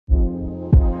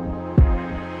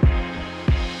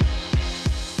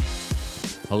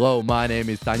Hello, my name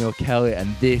is Daniel Kelly,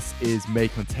 and this is May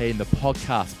Contain, the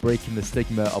podcast breaking the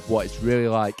stigma of what it's really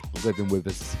like living with a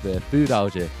severe food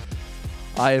allergy.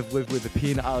 I have lived with a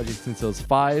peanut allergy since I was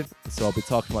 5, so I'll be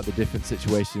talking about the different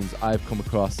situations I've come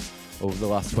across over the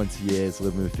last 20 years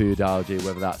living with food allergy,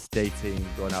 whether that's dating,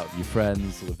 going out with your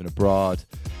friends, living abroad.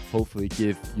 Hopefully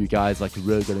give you guys like a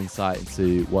really good insight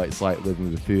into what it's like living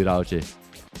with a food allergy.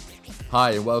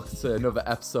 Hi and welcome to another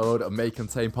episode of May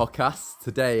Contain podcast.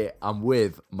 Today I'm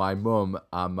with my mum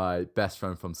and my best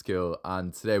friend from school,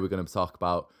 and today we're going to talk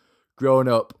about growing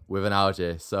up with an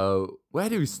allergy. So where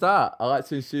do we start? I'd like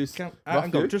to introduce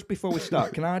Matthew. Just before we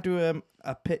start, can I do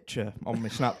a picture on my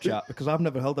Snapchat, because I've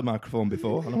never held a microphone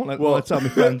before, and I want to tell my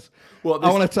friends. I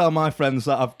want to tell my friends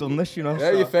that I've done this. You know,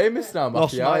 yeah, so you're famous now,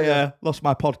 Matthew. Lost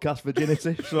my podcast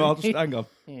virginity, so I'll just hang on.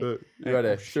 You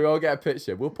ready? Should we all get a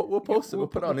picture? We'll post it. We'll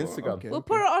put it on Instagram. Okay. We'll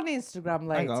put it on Instagram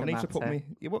later. Hang on, I need to put me.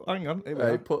 Hang on.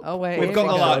 We've got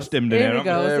the lights dimmed in here.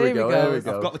 Here we go. I've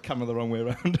got the camera the wrong way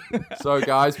around. So,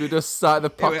 guys, we just started the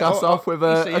podcast off with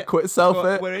a quick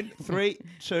selfie. We're in 3,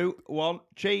 2, 1.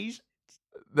 Cheese.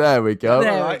 There we go.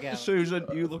 There All we right, go. Susan,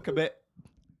 you look a bit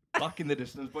back in the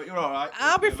distance, but you're all right.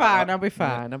 I'll be fine.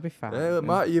 Yeah,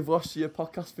 Matt, you've lost your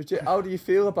podcast virginity. How do you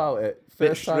feel about it?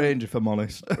 Bit strange, if I'm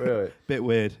honest. Really? Bit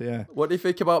weird, yeah. What do you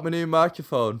think about my new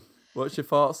microphone? What's your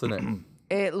thoughts on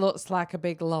it? It looks like a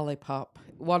big lollipop.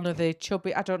 One of the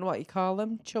chubby, I don't know what you call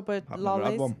them, chubby I've lollies.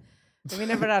 never had one. Have you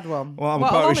never had one? Well, I'm What, a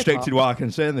quite lollipop? restricted what I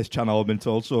can say in this channel, I've been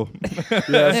told, so...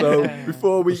 Yeah, so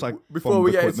before we It's like get into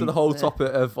the equipment. whole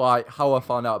topic of like how I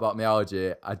found out about my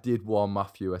allergy, I did warn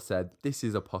Matthew. I said, this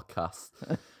is a podcast.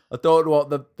 I don't know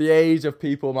what the age of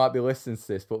people might be listening to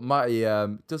this, but Matty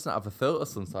doesn't have a filter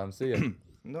sometimes, do you?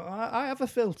 No, I have a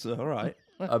filter, all right.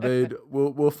 I mean,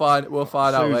 we'll find out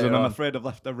Susan, later I'm on. afraid I've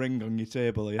left a ring on your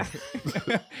table here.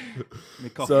 My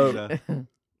coffee's So- there.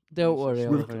 Don't worry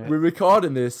over it. We're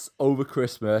recording this over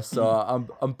Christmas, so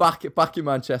I'm back in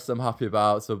Manchester. I'm happy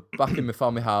about. So back in my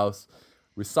family house,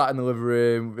 we sat in the living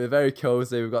room. We're very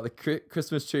cozy. We've got the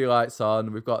Christmas tree lights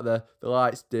on. We've got the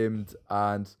lights dimmed,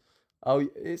 and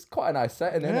it's quite a nice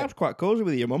setting, isn't Yeah, it? it's quite cosy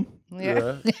with you, Mum.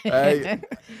 Yeah. Hey,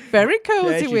 Very Yeah,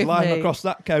 cozy she's with lying me. across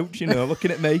that couch, you know,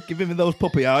 looking at me, giving me those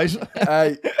puppy eyes.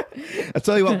 hey, I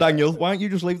tell you what, Daniel, why don't you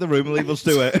just leave the room and leave us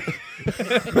to it?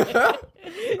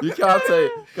 you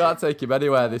can't take him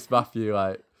anywhere. This Matthew,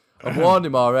 like I've warned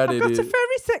him already. I've got a dude.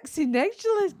 very sexy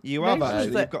necklace. You have,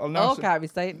 actually. Necklace. You've got a Oh, nice... can't we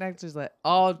say it necklace?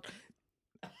 Oh,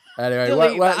 Anyway,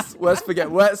 Delete let's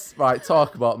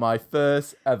talk about my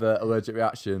first ever allergic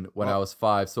reaction when I was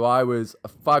 5. So I was a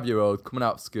 5-year-old coming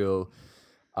out of school,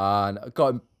 and I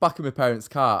got back in my parents'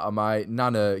 car, and my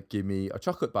nana gave me a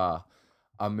chocolate bar,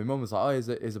 and my mum was like, "Oh,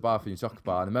 here's a bar for your chocolate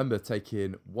bar." And I remember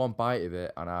taking one bite of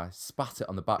it, and I spat it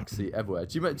on the back seat everywhere.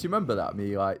 Do you remember that?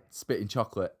 Me like spitting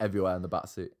chocolate everywhere in the back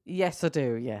seat. yes, I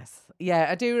do. Yes. Yeah,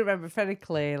 I do remember very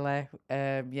clearly.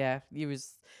 Yeah, you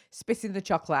was spitting the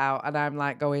chocolate out, and I'm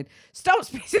like going, "Stop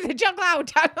spitting the chocolate out,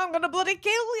 Dad, I'm going to bloody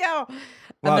kill you."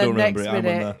 Well, I don't next remember it, I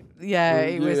wasn't minute, yeah,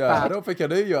 it was I bad. don't think I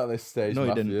knew you at this stage. No, you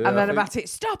Matthew. didn't. And then I I'm at it,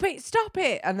 stop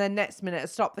it. And then next minute, I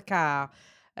stopped the car,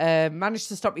 managed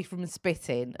to stop me from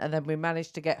spitting, and then we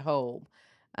managed to get home.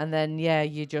 And then, yeah,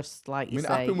 you just, like you it say.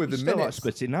 happened with You the still like minutes.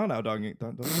 spitting now, Daniel.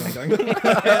 Don't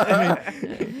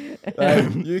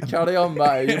You carry on,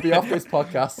 mate. You'll be off this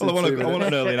podcast. Well, in 2 I minutes. want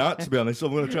an early night, to be honest, so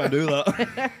I'm going to try and do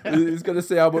that. He's going to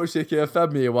see how much you can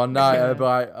offend me one night. And I'll be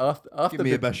like, I'll have Give to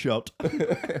me be... a best shot.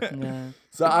 Yeah.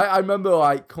 So I remember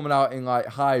like coming out in like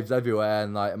hives everywhere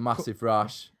and like a massive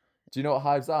rash. Do you know what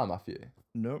hives are, Matthew?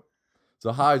 No.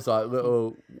 So hives are like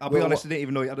little... I'll be honest, I didn't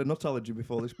even know you had a nut allergy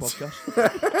before this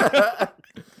podcast.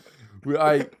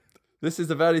 This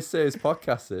is a very serious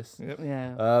podcast, this. Yep.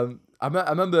 Yeah. I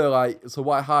remember like, so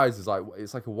white hives is like,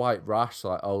 it's like a white rash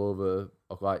like all over,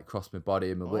 like across my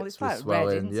body, and my Well, lips it's were like swelling.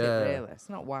 red, isn't yeah. it, really? It's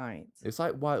not white. It's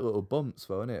like white little bumps,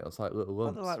 though, isn't it? It's like little Oh,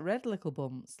 lumps. they're like red little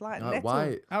bumps, like Like nettle.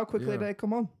 white. How quickly Yeah. did they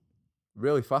come on?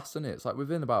 Really fast, isn't it? It's like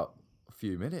within about a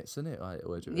few minutes, isn't it? Like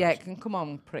allergic Yeah, it reaction. can come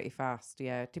on pretty fast.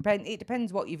 Yeah, it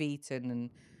depends what you've eaten, and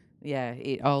yeah,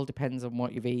 it all depends on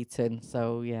what you've eaten.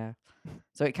 So yeah,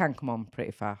 so it can come on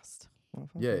pretty fast.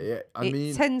 Yeah. I it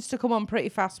mean, tends to come on pretty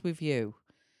fast with you.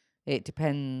 It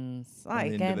depends. On Like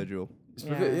the again, individual.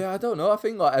 yeah, I don't know. I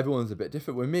think like everyone's a bit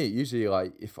different. With me, usually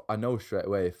like if I know straight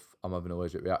away if I'm having an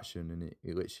allergic reaction, and it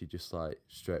literally just like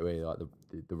straight away like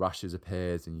the rashes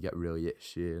appears and you get really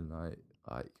itchy and like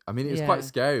I mean it's Yeah. quite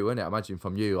scary, wasn't it? I imagine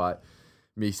from you like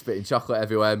me spitting chocolate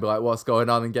everywhere and be like, what's going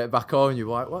on, and get back on. You're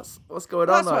like, what's going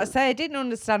on? That's what I Like, say. I didn't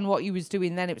understand what you was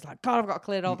doing then. It was like, God, I've got to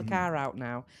clear all the car out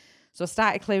now. So I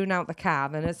started clearing out the car,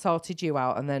 then I sorted you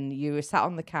out, and then you were sat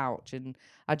on the couch, and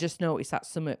I just noticed that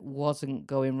something wasn't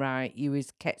going right. You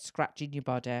was kept scratching your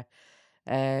body.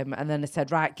 And then I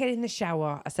said, right, get in the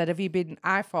shower. I said, have you been,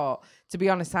 to be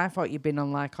honest, I thought you'd been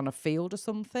on a field or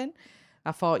something.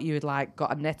 I thought you had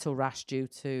got a nettle rash due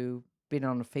to being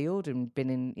on a field and been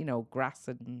in, grass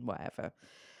and whatever.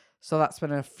 So that's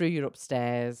when I threw you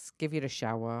upstairs, give you a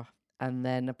shower, and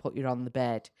then I put you on the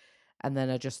bed. And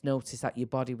then I just noticed that your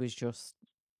body was just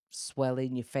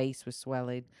swelling, your face was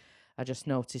swelling. I just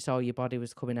noticed all your body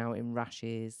was coming out in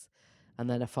rashes. And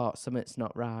then I thought something's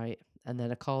not right. And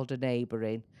then I called a neighbour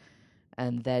in.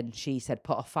 And then she said,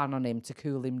 put a fan on him to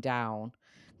cool him down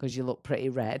because you look pretty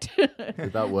red.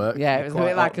 Did that work? Yeah, it was a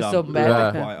bit like a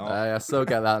sunbed. I still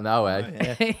get that now,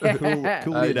 eh?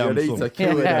 Cool you down, you need to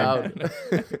cool it down.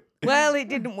 Well, it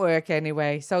didn't work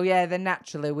anyway. So, yeah, then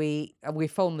naturally we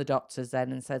phoned the doctors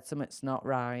then and said something's not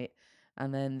right.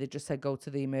 And then they just said, go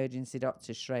to the emergency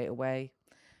doctor straight away.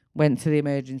 Went to the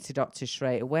emergency doctor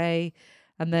straight away.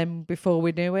 And then before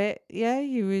we knew it,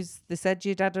 they said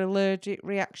you'd had an allergic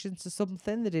reaction to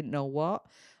something. They didn't know what.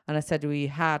 And I said, we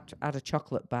had a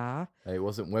chocolate bar. Hey, it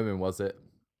wasn't women, was it?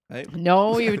 Hey.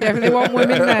 No, you definitely weren't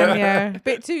women then, yeah. A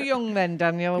bit too young then,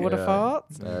 Daniel, I would have thought.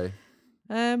 Hey.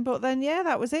 But then,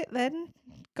 that was it then.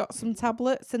 Got some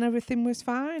tablets and everything was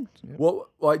fine. Yep.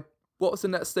 What was the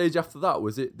next stage after that?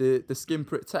 Was it the skin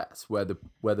prick test where they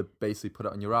basically put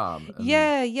it on your arm?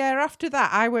 Yeah. After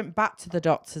that, I went back to the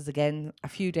doctors again a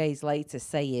few days later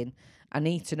saying, I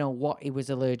need to know what he was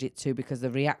allergic to because the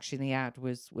reaction he had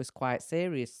was quite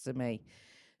serious to me.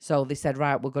 So they said,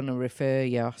 right, we're going to refer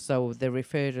you. So they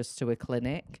referred us to a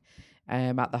clinic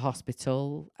at the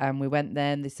hospital. And we went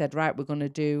there and they said, right, we're going to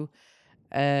do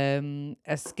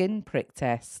a skin prick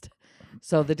test.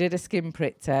 So they did a skin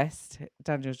prick test.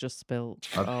 Daniel's just spilled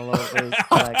all over his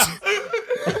legs.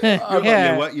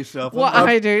 You wet yourself. What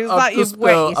I do is that you've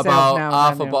wet yourself about now,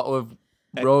 half Daniel. a bottle of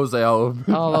rosé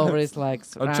all over his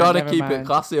legs. I'm trying to keep it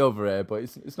classy over here, but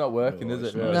it's not working, is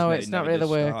it? No, it's not really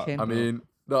working. I mean,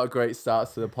 not a great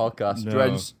start to the podcast. No.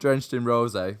 Drenched in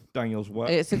rosé. Daniel's wet.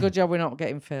 It's a good job we're not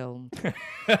getting filmed.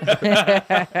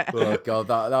 Oh God,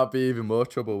 that'd be even more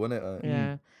trouble, wouldn't it?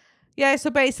 Yeah. Yeah, so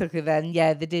basically then,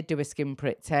 they did do a skin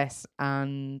prick test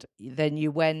and then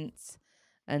you went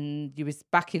and you was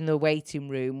back in the waiting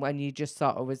room when you just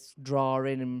sort of was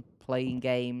drawing and playing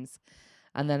games.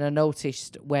 And then I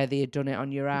noticed where they had done it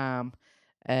on your arm,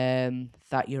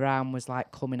 that your arm was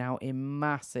coming out in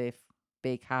massive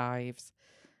big hives.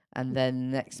 And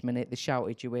then next minute they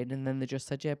shouted you in and then they just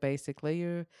said, basically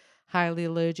you're highly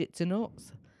allergic to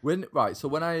nuts.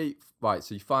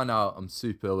 So you find out I'm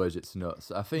super allergic to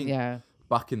nuts. I think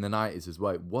back in the 90s as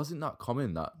well, it wasn't that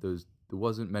common that there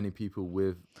wasn't many people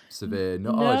with severe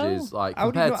nut allergies.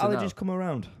 How did nut allergies come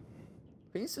around?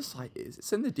 I think it's just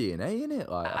it's in the DNA, isn't it?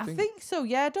 I think so,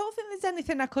 yeah. I don't think there's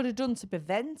anything I could have done to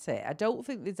prevent it. I don't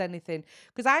think there's anything,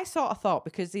 because I sort of thought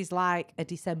because he's like a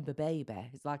December baby,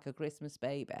 he's like a Christmas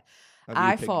baby,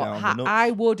 I thought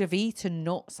I would have eaten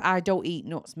nuts. I don't eat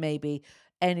nuts maybe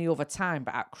any other time,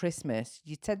 but at Christmas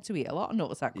you tend to eat a lot of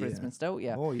nuts at Christmas, don't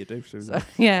you? Oh, you do, Susan.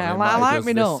 So, I like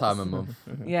my nuts. This time of month.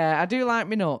 Yeah, I do like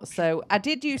my nuts. So I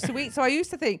did used to eat. So I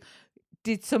used to think,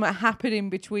 did something happen in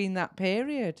between that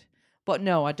period? But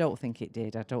no, I don't think it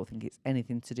did. I don't think it's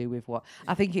anything to do with what.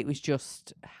 I think it was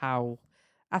just how.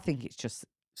 I think it's just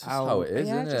how it is,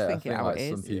 isn't it? I just think how it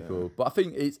is. Some people, but I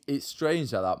think it's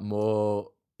strange that more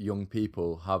young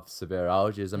people have severe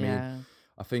allergies. I mean,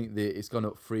 I think it's gone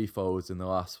up threefold in the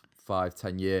last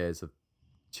 5-10 years of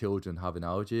children having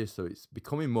allergies, so it's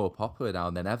becoming more popular now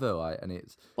than ever. And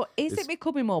it's. But is it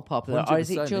becoming more popular, or is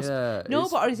it just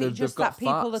or is it just that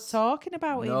people are talking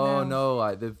about it now?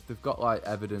 No, they've got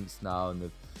evidence now,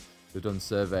 and they've done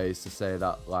surveys to say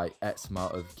that X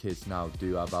amount of kids now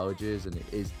do have allergies, and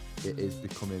it is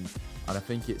becoming, and I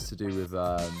think it's to do with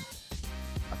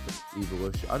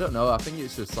evolution. I don't know. I think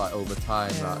it's just over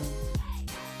time that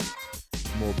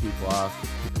more people are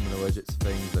becoming allergic to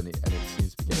things, and it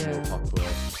seems to be getting more popular.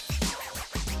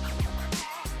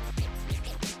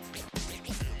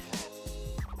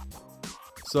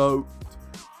 So,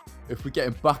 if we're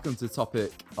getting back onto the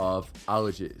topic of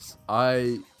allergies,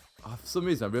 for some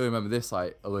reason I really remember this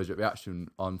allergic reaction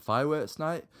on fireworks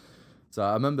night. So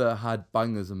I remember I had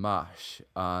bangers and mash,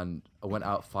 and I went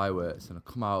out fireworks, and I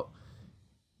come out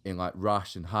in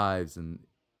rash and hives, and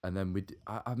then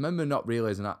I remember not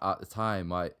realising at the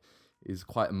time it was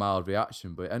quite a mild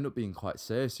reaction, but it ended up being quite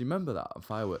serious. You remember that on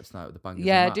fireworks night with the bangers and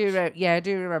mash? I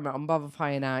do remember on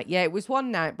Bonfire Night. Yeah, it was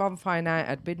one night, Bonfire Night,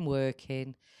 I'd been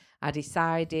working, I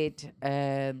decided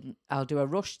I'll do a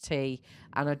rush tea,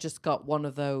 and I just got one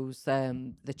of those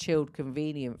the chilled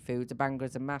convenient foods, the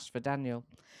bangers and mash for Daniel.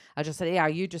 I just said, yeah,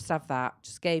 you just have that.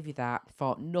 Just gave you that.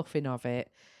 Thought nothing of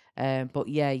it. But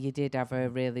yeah, you did have a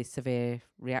really severe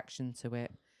reaction to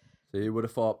it. So you would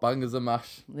have thought bangers and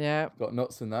mash. Yeah. Got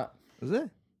nuts in that. Is it?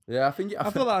 Yeah, I think. I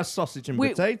thought that was sausage and We-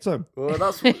 potato. Well,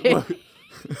 that's. Well,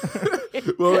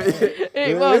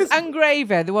 It was, and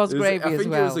gravy. There was gravy I as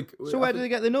think well. So where did they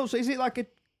get the nuts? Is it like a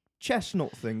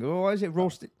chestnut thing, or is it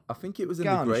roasted? I think it was in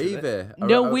the Garnish gravy. it.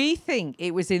 No, we think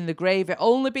it was in the gravy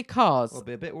only because I'd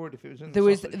be a bit worried if it was in there the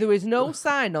was sausage. there was no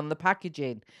sign on the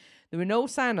packaging. There were no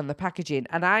sign on the packaging,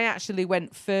 and I actually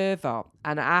went further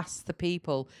and asked the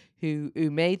people who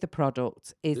made the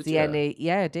product, is Did the ya? any?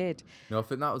 Yeah, I did. No, I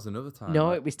think that was another time. No,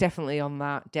 like, it was definitely on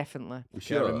that. Definitely. you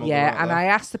Sharing sure? mother Yeah, out and there. I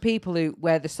asked the people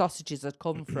where the sausages had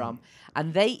come from,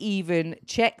 and they even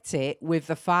checked it with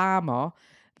the farmer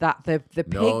that the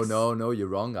pigs. No, you're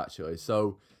wrong actually.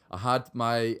 So I had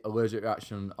my allergic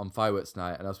reaction on fireworks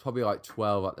night, and I was probably like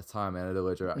 12 at the time. I had an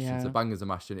allergic reaction Yeah. to bangers and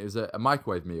mash, and it was a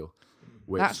microwave meal,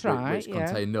 which That's right, which yeah.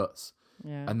 contained nuts.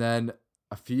 Yeah. And then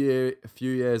a few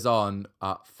years on,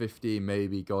 at 15,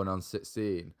 maybe going on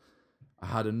 16, I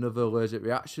had another allergic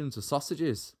reaction to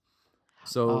sausages.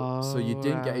 So you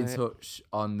didn't get in right. touch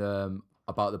on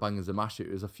about the bangers and mash.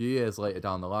 It was a few years later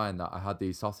down the line that I had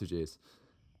these sausages,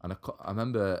 and I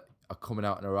remember coming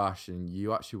out in a rash, and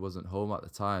you actually wasn't home at the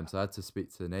time, so I had to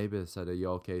speak to the neighbour. Said, "Are you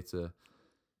okay to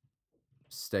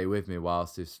stay with me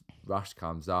whilst this rash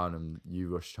calms down?" And you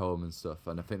rushed home and stuff.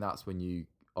 And I think that's when you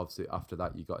obviously after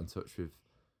that you got in touch with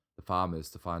the farmers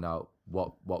to find out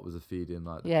what was the feeding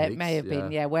like. The Yeah, pigs. it may have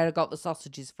been. Yeah, where I got the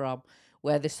sausages from,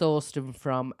 where they sourced them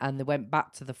from, and they went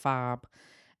back to the farm,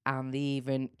 and they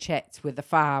even checked with the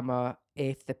farmer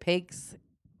if the pigs,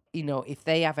 if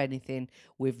they have anything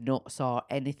with nuts or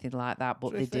anything like that,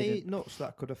 but So they if they didn't. eat nuts,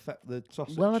 that could affect the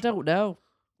sausage. Well, I don't know.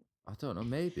 I don't know.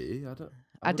 Maybe I don't.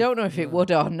 I don't know if it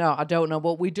would or not. I don't know,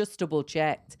 but we just double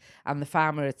checked, and the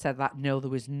farmer had said that no, there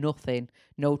was nothing,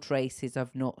 no traces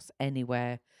of nuts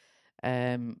anywhere,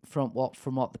 from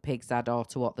what the pigs had or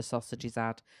to what the sausages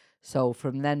had. So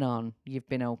from then on, you've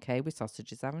been okay with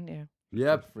sausages, haven't you?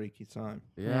 Yeah, It's a freaky time.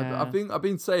 yeah. But Yeah. I think I've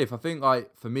been safe. I think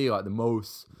like for me, like the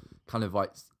most kind of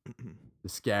like the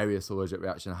scariest allergic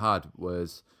reaction I had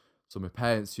was so my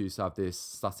parents used to have this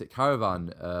static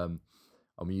caravan, and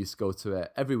we used to go to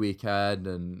it every weekend,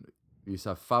 and we used to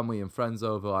have family and friends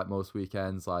over like most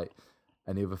weekends, like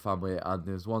any other family. And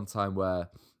there was one time where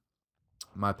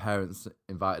my parents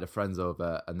invited a friends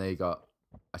over, and they got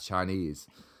a Chinese.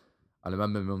 And I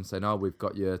remember my mum saying, "Oh, we've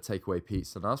got your takeaway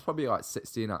pizza." And I was probably like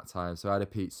 16 at the time, so I had a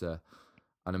pizza.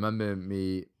 And I remember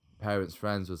me parents'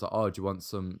 friends was like, "Oh, do you want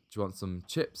some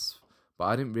chips?" But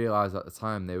I didn't realise at the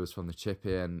time they was from the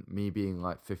chippy, and me being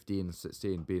like 15 and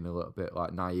 16, being a little bit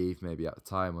like naive maybe at the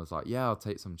time, I was like, "Yeah, I'll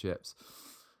take some chips."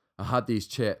 I had these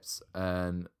chips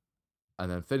and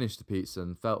then finished the pizza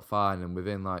and felt fine. And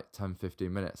within like 10,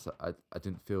 15 minutes, I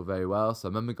didn't feel very well. So I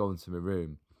remember going to my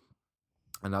room.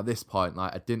 And at this point,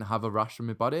 like I didn't have a rash on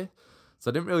my body, so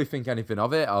I didn't really think anything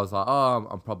of it. I was like, "Oh,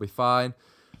 I'm probably fine."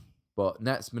 But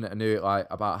next minute, I knew it. Like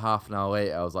about half an hour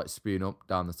later, I was like spewing up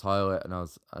down the toilet, and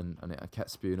I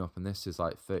kept spewing up. And this is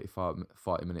like 35,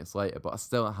 40 minutes later, but I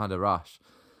still had a rash.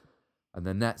 And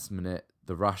the next minute,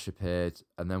 the rash appeared,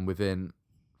 and then within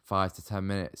 5 to 10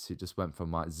 minutes, it just went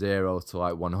from like 0 to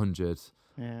like 100.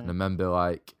 Yeah. And I remember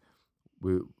like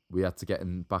we had to get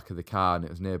in the back of the car, and it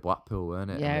was near Blackpool,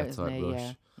 weren't it? Yeah, And we it had was to, like, near,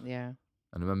 rush. yeah. And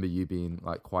I remember you being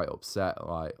like quite upset,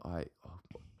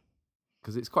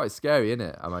 because it's quite scary, isn't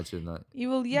it? I imagine that. You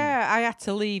will, yeah. I had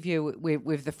to leave you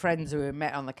with the friends who we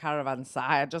met on the caravan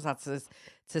site. I just had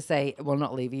to say, well,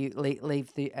 not leave you,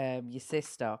 leave the your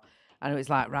sister. And it was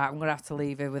like, right, I'm gonna have to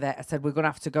leave her with it. I said, we're gonna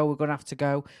have to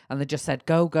go, and they just said,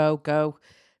 go.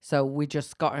 So we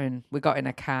just got in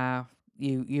a car.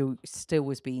 You still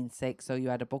was being sick, so you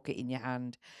had a bucket in your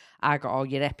hand. I got all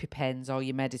your EpiPens, all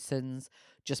your medicines,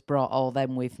 just brought all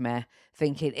them with me,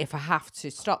 thinking if I have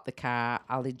to stop the car,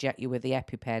 I'll inject you with the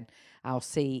EpiPen. I'll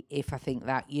see if I think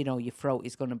that, your throat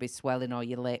is going to be swelling or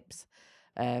your lips,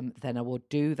 then I would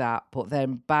do that. But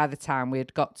then by the time we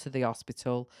had got to the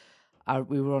hospital,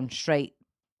 we were on straight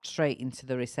into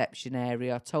the reception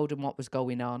area. I told him what was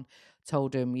going on,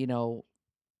 told him,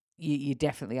 you're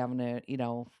definitely having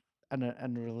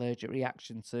an allergic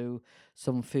reaction to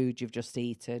some food you've just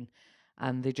eaten,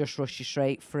 and they just rush you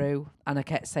straight through. And I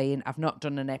kept saying, I've not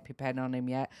done an EpiPen on him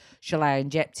yet. Shall I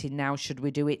inject him now? Should we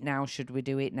do it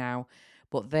now?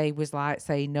 But they was like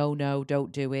saying, no,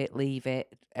 don't do it, leave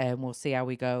it, and we'll see how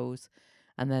he goes.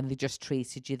 And then they just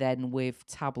treated you then with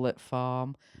tablet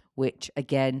form, which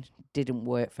again didn't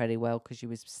work very well because you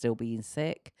was still being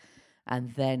sick.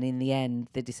 And then in the end,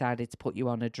 they decided to put you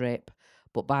on a drip.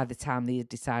 But by the time they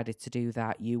decided to do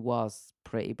that, you was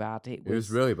pretty bad. It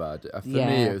was really bad. For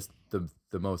me, it was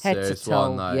the most head to serious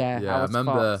toe. one. Like, I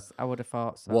remember I would have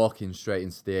thought so. walking straight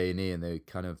into the A&E, and they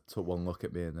kind of took one look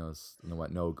at me, and I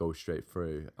went, "No, go straight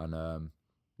through." And I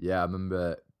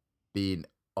remember being,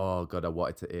 oh god, I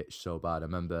wanted to itch so bad. I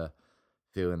remember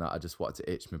feeling that I just wanted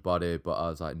to itch my body, but I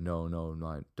was like, no,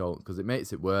 like, don't, because it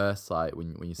makes it worse. Like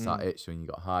when you start itching, when you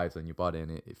got hives on your body,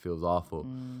 and it feels awful.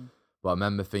 But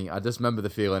I just remember the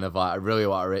feeling of like, I really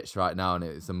want to itch right now, and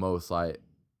it's the most like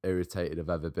irritated I've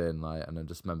ever been. Like, and I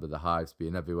just remember the hives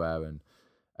being everywhere, and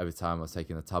every time I was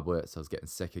taking the tablets, I was getting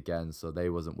sick again, so they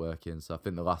wasn't working. So I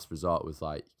think the last resort was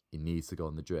like, you need to go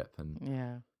on the drip,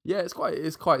 and it's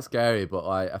quite scary, but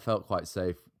like I felt quite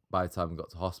safe by the time I got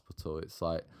to hospital. It's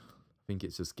like, I think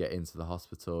it's just getting to the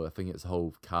hospital. I think it's the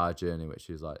whole car journey, which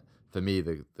is like, for me,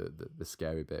 the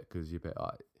scary bit, because you're a bit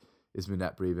like, is my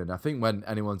neck breathing? I think when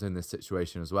anyone's in this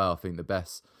situation as well, I think the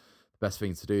best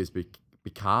thing to do is be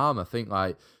calm. I think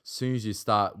like as soon as you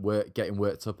start getting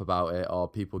worked up about it, or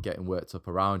people getting worked up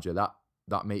around you,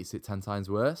 that makes it 10 times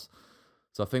worse.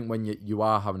 So I think when you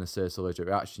are having a serious allergic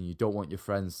reaction, you don't want your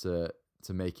friends to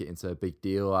make it into a big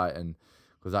deal, like, and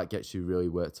because that gets you really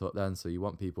worked up then. So you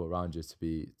want people around you to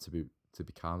be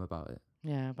calm about it.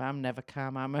 Yeah, but I'm never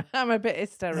calm. I'm a bit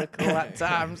hysterical at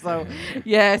times. So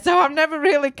so I'm never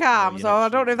really calm. So I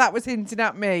don't know if that was hinting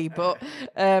at me, but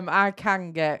I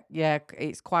can get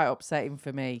it's quite upsetting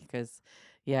for me, because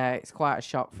it's quite a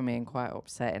shock for me and quite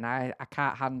upsetting. I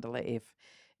can't handle it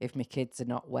if my kids are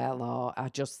not well, or I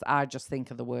just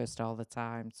think of the worst all the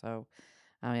time. So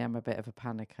I am a bit of a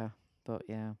panicker. But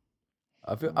yeah.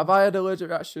 Have I had an allergic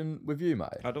reaction with you, mate?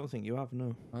 I don't think you have,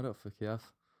 no. I don't think you have.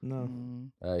 No.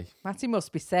 Hey. Matty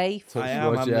must be safe. I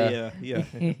am, yeah.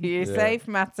 You're safe,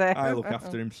 Matty. I look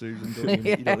after him, Susan.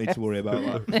 You don't need to worry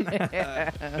about that.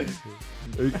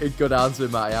 Good answer,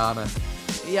 Matty, Anna.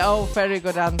 Yeah, very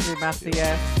good answer, Matty,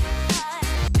 yeah.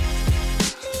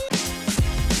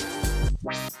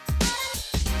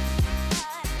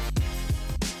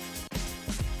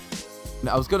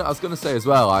 I was gonna say as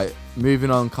well, like, moving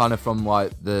on kind of from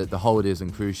like the holidays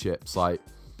and cruise ships, like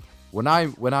when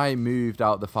I moved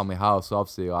out the family house, so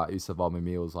obviously like I used to have all my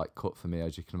meals like cut for me,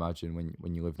 as you can imagine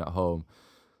when you're living at home.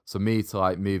 So me to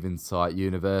like move into like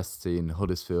university in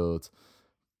Huddersfield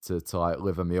to like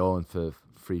live on my own for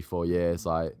 3-4 years,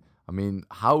 like, I mean,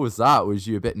 how was that? Was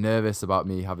you a bit nervous about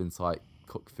me having to like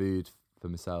cook food for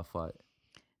myself, like?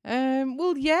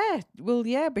 Well,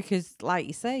 yeah, because like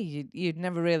you say, you'd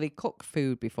never really cooked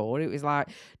food before. It was like,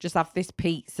 just have this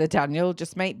pizza, Daniel,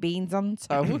 just make beans on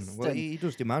toast. Well, he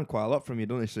does demand quite a lot from you,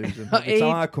 doesn't he, Susan? Every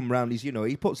time I come round,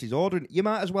 he puts his order in. You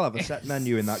might as well have a set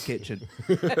menu in that kitchen.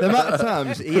 The amount of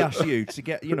times he asks you to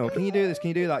get, can you do this, can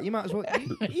you do that? You might as well.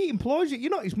 He employs you.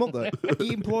 You're not his mother.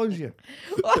 He employs you.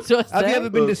 Well, that's what have you ever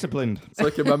been disciplined? It's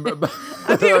like a member.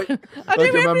 I do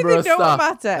everything, don't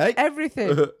matter. Hey?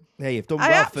 Everything. Hey, you've done I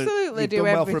well absolutely for a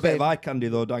bit everything. of eye candy,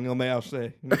 though, Daniel, may I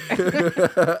say.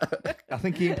 I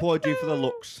think he employed you for the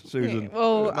looks, Susan.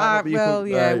 Well, we might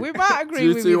agree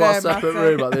with you you there, a separate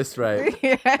room at this rate.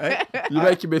 Yeah. You're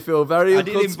making me feel very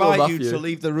uncomfortable, I did invite you Matthew. to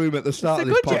leave the room at the start of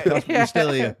this podcast, but you're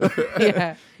still here.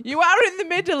 Yeah. You are in the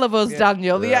middle of us,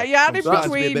 Daniel. Yeah. You are in I'm to be a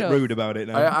between bit us. rude about it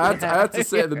now. I had to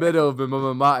sit in the middle of my mum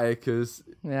and Matty, because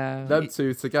Yeah. them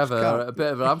two together are a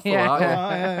bit of an handful,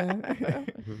 aren't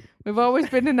you? We've always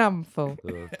been an handful.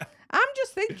 Yeah. I'm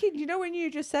just thinking, when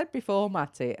you just said before,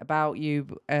 Matty, about you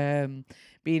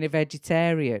being a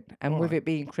vegetarian, and with it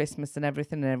being Christmas and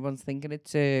everything, and everyone's thinking of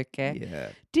turkey. Yeah.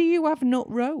 Do you have nut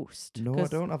roast? No, I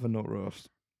don't have a nut roast.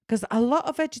 Because a lot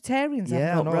of vegetarians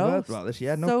have nut I've heard roast. about this.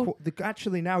 Yeah,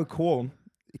 actually now Quorn.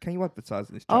 Can you advertise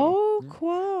this channel? Oh,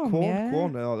 Quorn,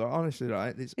 Quorn. No, honestly,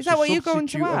 right. It's Is that what you're going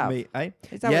to substitute of have? meat, eh?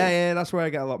 Is that Yeah, that's where I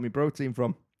get a lot of my protein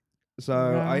from. So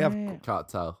I have. Can't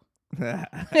tell.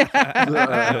 It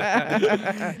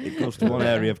goes to one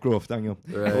area of growth, Daniel.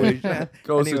 Right.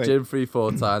 Goes to the gym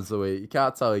 3-4 times a week. You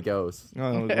can't tell he goes.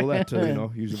 Oh, well, there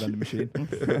too, use a vending machine.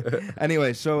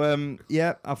 Anyway, so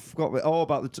I forgot all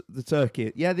about the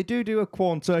turkey. Yeah, they do a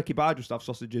Quorn turkey, but I just have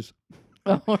sausages.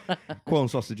 Quorn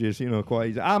sausages,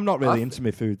 quite easy. I'm not really into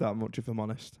my food that much, if I'm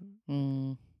honest.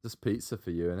 Just pizza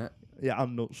for you, innit? Yeah,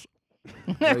 and nuts.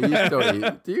 No, you don't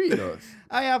eat. Do you eat nuts?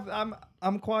 I have.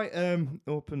 I'm quite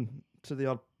open to the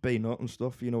odd peanut and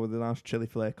stuff, with a nice chili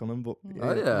flake on them. But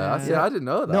Oh yeah, I didn't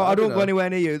know that. No, I don't go anywhere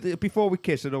near you. Before we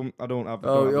kiss, I don't have.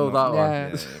 That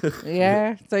one.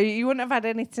 Yeah. So you wouldn't have had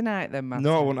any tonight then, Matt?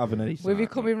 No, I wouldn't have any. With you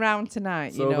coming round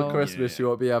tonight, so over Christmas you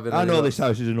won't be having. I know this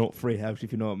house is a nut-free house,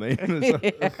 if you know what I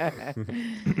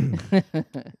mean.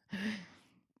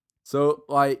 So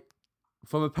like.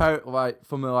 From a parent,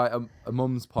 from a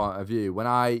mum's point of view, when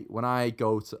I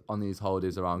go on these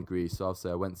holidays around Greece, so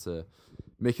obviously I went to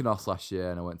Mykonos last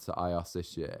year and I went to Ios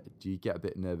this year. Do you get a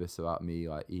bit nervous about me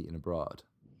like eating abroad?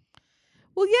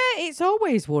 Well, yeah, it's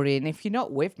always worrying. If you're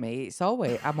not with me,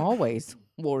 I'm always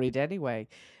worried anyway.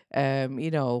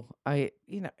 You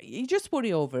just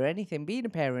worry over anything. Being a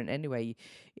parent anyway.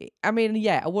 I mean,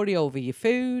 yeah, I worry over your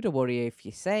food. I worry if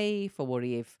you're safe. I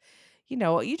worry if.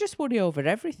 You just worry over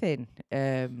everything.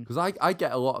 Because I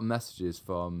get a lot of messages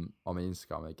on my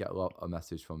Instagram. I get a lot of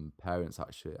messages from parents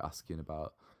actually asking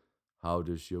about how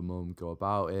does your mum go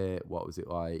about it? What was it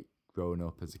like growing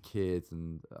up as a kid?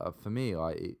 And for me,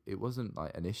 like it wasn't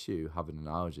like an issue having an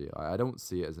allergy. I don't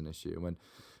see it as an issue.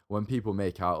 When people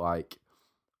make out like,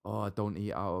 oh, I don't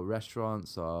eat out of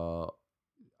restaurants or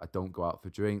I don't go out for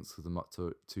drinks because I'm not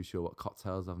too sure what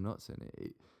cocktails have nuts in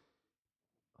it.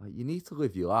 You need to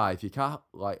live your life. You can't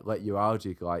like let your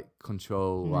allergy like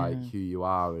control like who you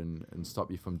are and stop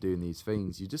you from doing these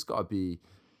things. You just got to be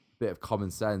a bit of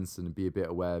common sense and be a bit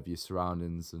aware of your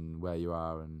surroundings and where you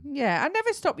are. And yeah, I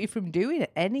never stop you from doing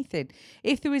anything.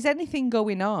 If there was anything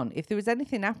going on, if there was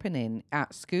anything happening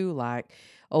at school, like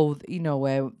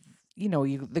where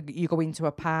you go into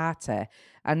a party,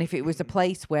 and if it was a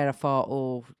place where I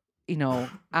thought,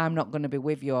 I'm not going to be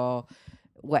with you or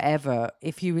whatever,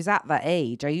 if you was at that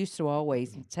age, I used to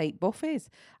always take buffets.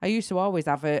 I used to always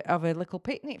have a little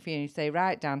picnic for you and say,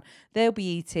 right, Dan, they'll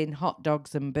be eating hot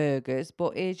dogs and burgers,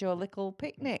 but here's your little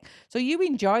picnic. So you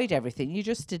enjoyed everything. You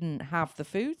just didn't have the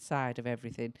food side of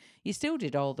everything. You still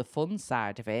did all the fun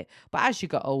side of it. But as you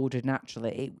got older,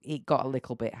 naturally, it got a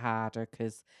little bit harder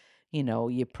because they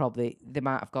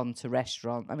might have gone to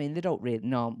restaurant. I mean, they don't really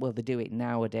know. Well, they do it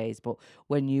nowadays, but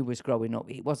when you was growing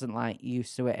up, it wasn't like you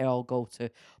used to all go to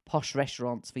posh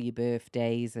restaurants for your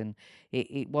birthdays, and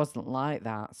it wasn't like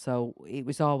that. So it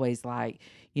was always like,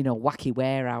 wacky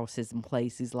warehouses and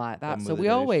places like that. So we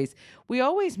always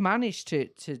managed to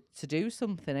do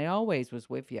something. I always was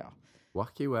with you.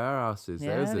 Wacky warehouses.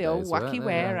 Yeah, the old wacky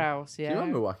warehouse. Yeah. Do you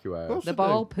remember wacky warehouse? The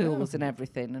ball pools and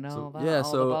everything and all that. Yeah.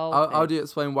 So how do you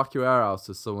explain wacky warehouse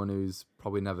to someone who's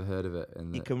probably never heard of it?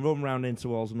 You can run round into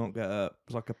walls and not get hurt.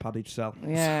 It's like a padded cell.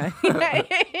 Yeah,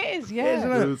 it is. Yeah,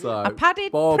 isn't it? It was like a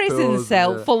padded prison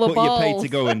cell full of balls. But you paid to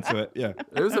go into it. Yeah.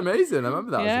 It was amazing. I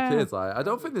remember that as a kid. Like, I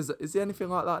don't think is there anything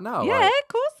like that now? Yeah, of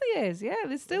course there is. Yeah,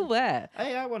 they're still there.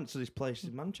 Hey, I went to this place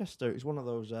in Manchester. It was one of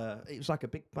those. It was like a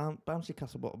big bouncy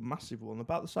castle, but a massive one,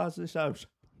 about the size of this house.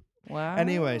 Wow.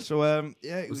 Anyway, so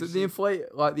it was it the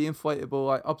inflatable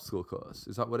like obstacle course?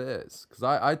 Is that what it is? Because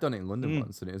I done it in London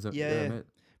once and it was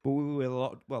but we were a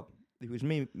lot. Well, it was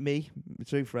me, my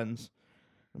two friends,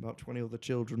 about 20 other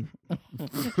children. I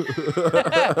felt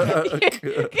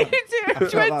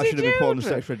that I should have been put on the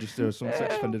sex register or some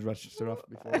sex offenders register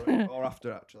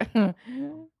after actually.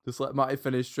 Just let Matty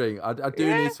finish drink. I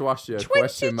do need to ask you a 20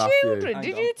 question, children.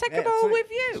 Matthew. Did you take them all with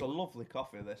you? It's a lovely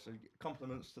coffee, this.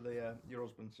 Compliments to your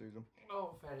husband, Susan.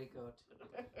 Oh, very good.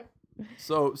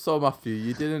 So Matthew,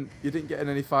 you didn't get in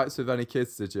any fights with any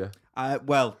kids, did you?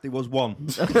 Well, there was one.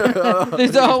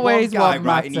 There's always one guy, one,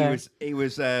 right? And he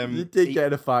was. You did get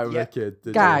in a fight with a kid,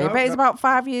 did guy, you? I bet he's about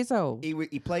 5 years old.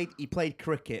 He played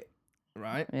cricket,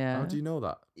 right? Yeah. How do you know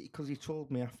that? Because he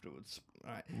told me afterwards.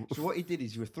 Right. So what he did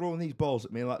is he was throwing these balls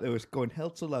at me like they was going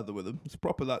hell to leather with them. It's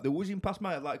proper like they're whizzing past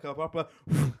my head like a proper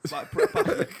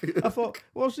I thought,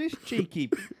 what's this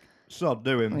cheeky sod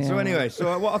doing? Yeah. So anyway,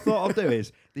 what I thought I'll do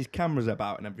is there's cameras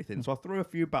about and everything. So I threw a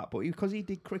few back, but because he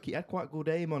did cricket, he had quite good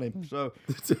aim on him. So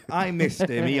I missed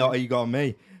him. He got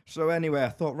me. So anyway, I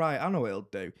thought, right, I know what he'll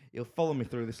do. He'll follow me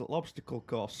through this little obstacle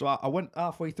course. So I went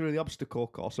halfway through the obstacle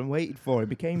course and waited for him.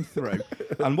 He came through.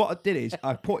 And what I did is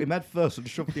I put him head first and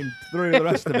shoved him through the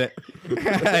rest of it.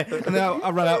 And then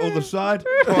I ran out the other side.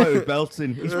 Oh, it was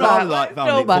belting. He's probably like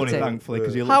found it funny, thankfully,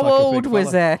 because he looked like a big How old was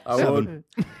he? 7.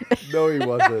 No, he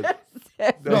wasn't.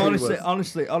 No,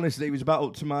 honestly, he was about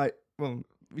up to my. Well,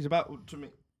 he was about up to me.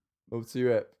 Up to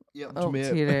your hip. Yeah, up to to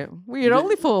me. Well, you're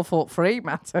only 4'3",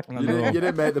 Matt. You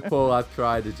didn't make the poor lad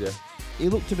cry, did you? He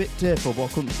looked a bit tearful, but I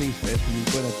couldn't see his face because he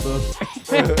was going head first.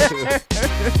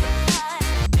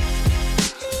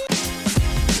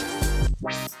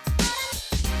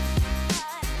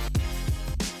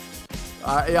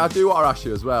 I do want to ask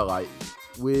you as well, like,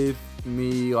 with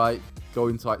me, like,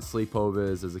 going to, like,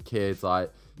 sleepovers as a kid,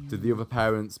 like, did the other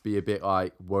parents be a bit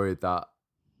like worried that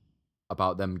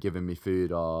about them giving me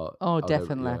food or? Oh,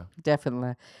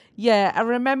 definitely. Yeah, I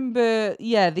remember.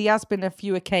 Yeah, there has been a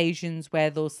few occasions where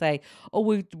they'll say, "Oh,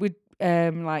 we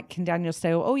like, can Daniel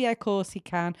stay?" Oh, yeah, of course he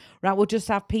can. Right, we'll just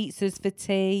have pizzas for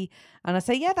tea. And I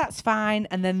say, yeah, that's fine.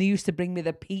 And then they used to bring me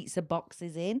the pizza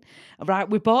boxes in. Right,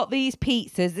 we bought these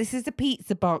pizzas. This is the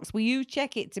pizza box. Will you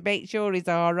check it to make sure he's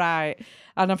all right?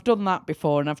 And I've done that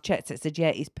before, and I've checked it. Said,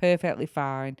 yeah, he's perfectly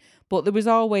fine. But there was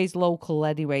always local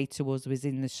anyway to us. Was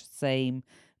in the same,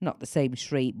 not the same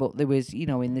street, but there was,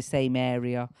 in the same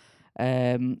area.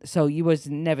 So you was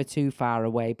never too far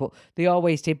away. But they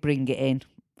always did bring it in.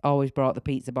 Always brought the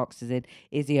pizza boxes in.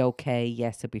 Is he okay?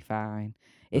 Yes, he'll be fine.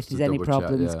 If there's any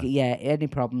problems, any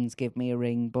problems, give me a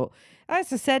ring. But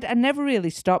as I said, I never really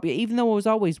stop you, even though I was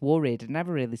always worried. I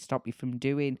never really stop you from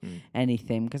doing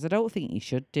anything because I don't think you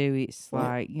should do. It's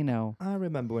I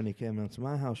remember when he came round to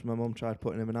my house, my mum tried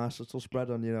putting him a nice little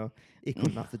spread on. He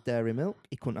couldn't have the dairy milk,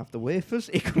 he couldn't have the wafers,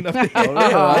 he couldn't have the. Oh,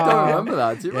 really? I don't remember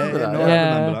that. Do you remember that? No, I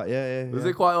remember that. Yeah. Was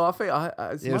it quite a lot? I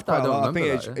think it was quite a lot. I think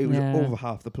it was over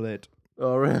half the plate.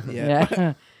 Oh, really?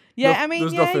 Yeah. Yeah, I mean,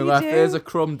 there's nothing left. Do. There's a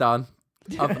crumb, Dan.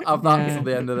 Have that until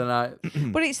the end of the night.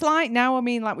 But it's like now, I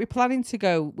mean, like we're planning to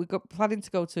go. We're planning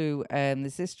to go to the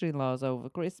sister-in-law's over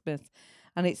Christmas,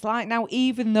 and it's like now,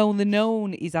 even though the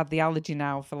known he's had the allergy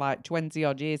now for like 20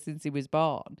 odd years since he was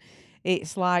born,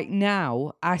 it's like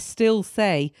now I still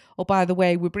say, oh, by the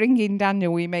way, we're bringing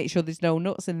Daniel. We make sure there's no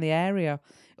nuts in the area.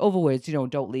 Other words,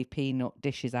 don't leave peanut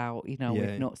dishes out, with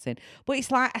nuts in. But it's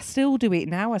like I still do it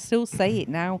now. I still say it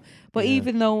now. But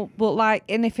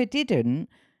and if it didn't,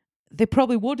 they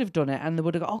probably would have done it, and they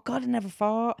would have gone, oh God, I never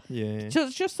thought. Yeah. So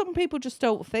it's just some people just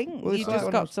don't think. You just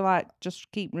got to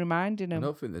just keep reminding them. I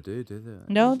don't think they do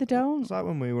they? No, they don't. It's like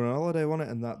when we were on holiday, wasn't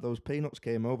it? And those peanuts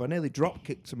came over. I nearly drop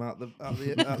kicked them out the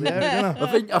area.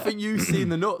 I think you've seen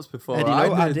the nuts before.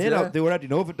 I did. Yeah. They were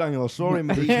heading over, Daniel. I saw him,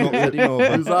 but he's not heading over.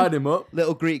 He was lining him up.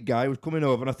 Little Greek guy was coming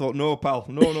over, and I thought, no, pal,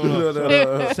 no.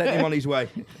 So sent him on his way.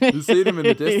 You've seen him in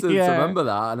the distance. I remember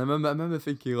that, and I remember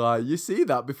thinking, like, you see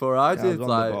that before I did,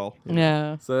 like,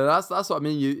 yeah. So that's what I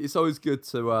mean. It's always good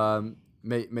to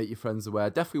make your friends aware.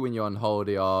 Definitely when you're on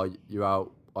holiday or you're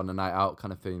out on a night out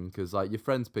kind of thing, because like your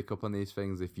friends pick up on these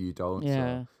things if you don't.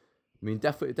 Yeah. So, I mean,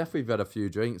 definitely you've had a few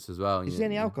drinks as well. Is there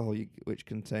any alcohol which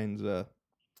contains?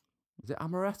 Is it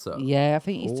amaretto? Yeah, I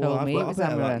think you told me it was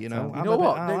amaretto. You know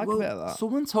what? I like a bit of that.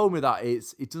 Someone told me that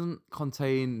it doesn't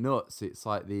contain nuts. It's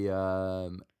like the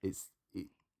it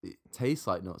tastes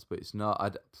like nuts, but it's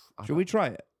not. Should we try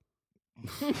it?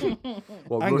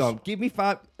 Hang on, give me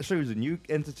 5. Susan, you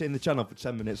entertain the channel for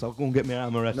 10 minutes. I'll go and get me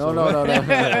an amaretto. No.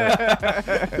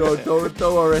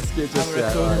 Don't risk it just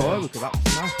yet. Amaretto, look at that.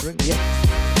 Nice drink. Yeah.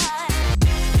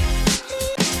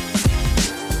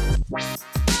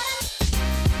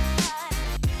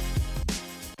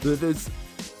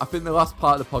 I think the last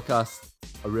part of the podcast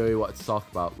I really wanted to talk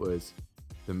about was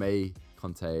the May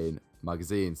Contain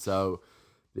magazine. So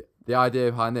the idea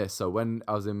behind this, so when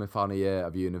I was in my final year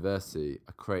of university,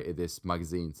 I created this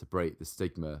magazine to break the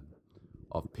stigma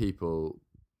of people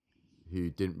who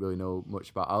didn't really know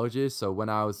much about allergies. So when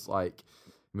I was like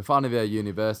in my final year of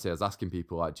university, I was asking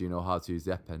people like, do you know how to use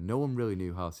the EpiPen? No one really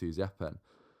knew how to use the EpiPen.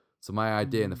 So my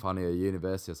idea in the final year of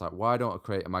university, I was like, why don't I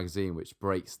create a magazine which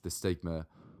breaks the stigma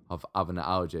of having an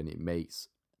allergy, and it makes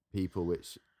people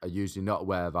which are usually not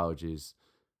aware of allergies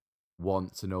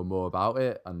want to know more about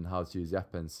it and how to use the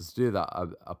EpiPen. So to do that,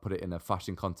 I put it in a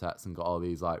fashion context and got all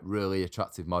these like really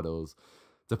attractive models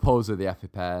to pose with the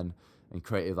EpiPen and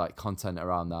created like content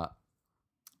around that.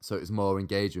 So it was more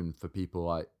engaging for people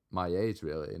like my age,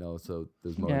 really, so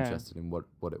there's more interested in what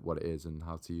it is and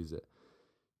how to use it.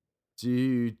 Do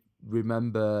you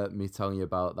remember me telling you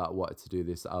about that? Wanted to do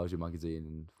this allergy magazine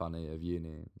in final year of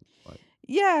uni.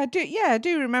 I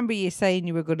do remember you saying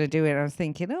you were going to do it. And I was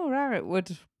thinking,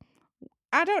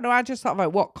 I don't know. I just thought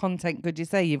about what content could you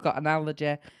say? You've got an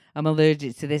allergy. I'm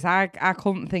allergic to this. I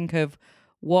couldn't think of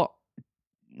what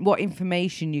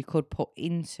information you could put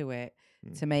into it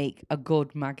to make a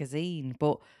good magazine.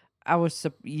 But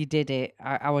you did it.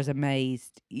 I was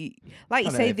amazed. Like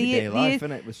you say,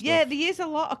 there is a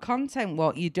lot of content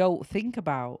what you don't think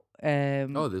about.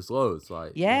 There's loads.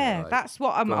 That's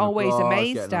what I'm always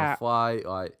amazed at. Flight,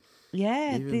 like.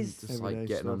 Yeah, even just like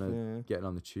getting on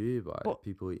the tube, like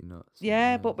people eating nuts.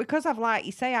 Yeah, but because I've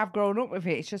grown up with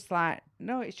it. It's just like,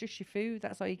 no, it's just your food.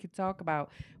 That's all you can talk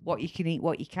about. What you can eat,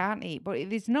 what you can't eat. But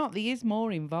there is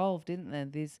more involved, isn't there?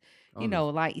 There's,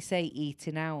 like you say,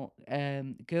 eating out,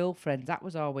 girlfriends. That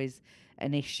was always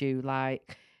an issue,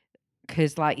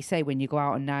 because like you say, when you go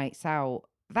out on nights out,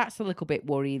 that's a little bit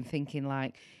worrying. Thinking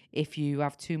like, if you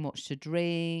have too much to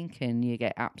drink and you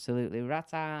get absolutely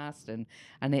rat-assed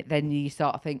then you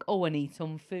sort of think, oh, I need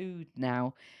some food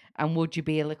now. And would you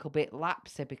be a little bit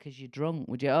lapsy because you're drunk?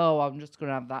 Would you? Oh, I'm just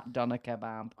gonna have that doner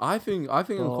kebab. I think I'm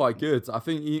quite good. I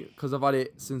think because I've had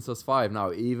it since I was 5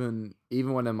 now. Even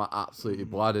when I'm absolutely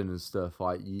bladding and stuff,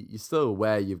 like you're still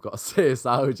aware you've got a serious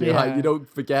allergy. Yeah. Like you don't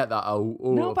forget that.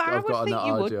 No, but I've got I would an think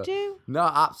you allergy. would do. No,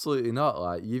 absolutely not.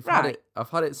 Like you've had Right. it. I've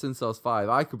had it since I was 5.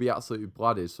 I could be absolutely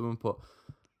blooded. Someone put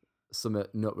some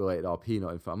nut related or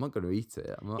peanut in front. I'm not going to eat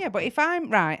it. Yeah, but if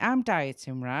I'm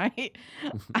dieting, right?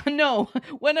 I know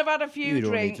when I've had a few You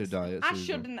don't need drinks, to diet, I Susan.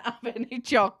 shouldn't have any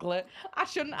chocolate. I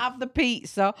shouldn't have the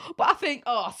pizza. But I think,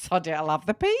 oh, sod it, I'll have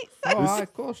the pizza. Oh,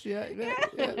 of course,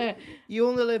 yeah. You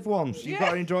only live once. You've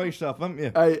got to enjoy yourself, haven't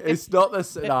you? Hey, it's not the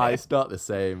same. Nah, it's not the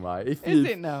same. Like if Is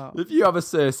it not? If you have a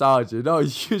serious allergy, no,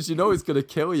 you know it's gonna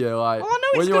kill you. Like Well, I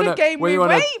know it's gonna gain me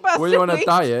weight, but I when you're on still a eat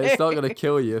diet, it's not it. gonna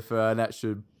kill you for an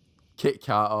extra Kit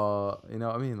Kat or you know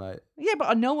what I mean. Like Yeah, but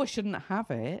I know I shouldn't have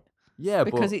it yeah,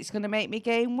 because but it's going to make me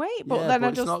gain weight. But Yeah, then but I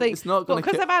it's just not- think, it's not gonna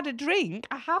because ki- I've had a drink,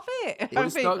 I have it. but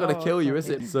it's not gonna kill you, is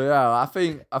it? So yeah, I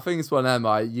think it's one of them.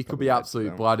 Like you could be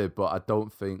absolutely blooded, but I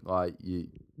don't think like you're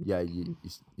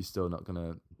still not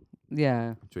gonna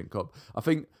Yeah. drink up. I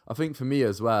think for me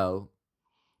as well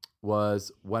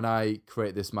was when I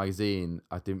created this magazine,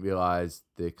 I didn't realize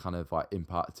the kind of like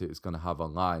impact it was going to have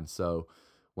online. So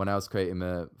when I was creating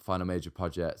my final major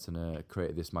project and I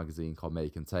created this magazine called May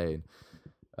Contain,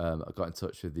 I got in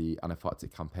touch with the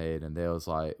Anaphylactic campaign and they was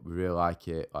like, we really like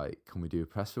it. Like, can we do a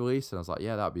press release? And I was like,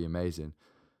 yeah, that'd be amazing.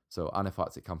 So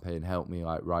Anaphylactic campaign helped me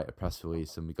like write a press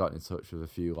release and we got in touch with a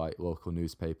few like local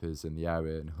newspapers in the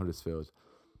area in Huddersfield.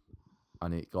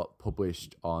 And it got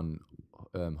published on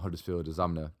Huddersfield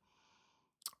Examiner.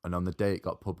 And on the day it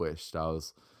got published, I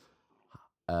was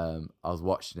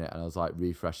watching it and I was like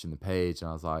refreshing the page and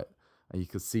I was like, and you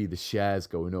could see the shares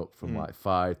going up from like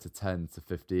 5 to 10 to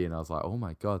 15. I was like, oh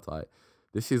my God, like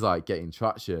this is like getting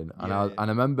traction. And I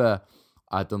remember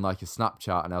I'd done like a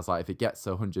Snapchat and I was like, if it gets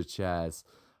to 100 shares,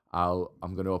 I'm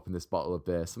going to open this bottle of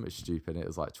beer, something stupid. It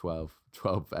was like 12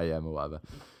 a.m. or whatever.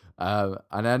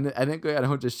 And then it got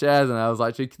 100 shares and I was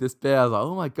like drinking this beer. I was like,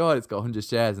 oh my God, it's got 100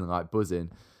 shares and like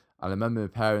buzzing. And I remember my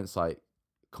parents like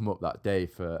come up that day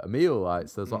for a meal. Like,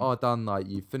 so I was like, oh, Dan, like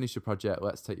you finished your project.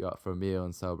 Let's take you out for a meal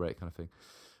and celebrate kind of thing.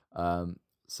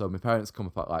 So my parents come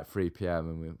up at like 3 p.m.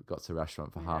 and we got to a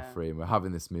restaurant for 3:30 and we're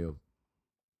having this meal.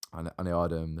 And I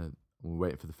order and we're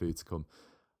waiting for the food to come.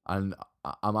 And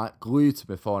I'm like glued to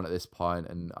my phone at this point,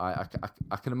 and I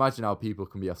can imagine how people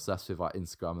can be obsessed with like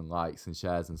Instagram and likes and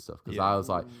shares and stuff. Because I was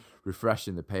like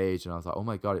refreshing the page, and I was like, oh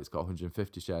my God, it's got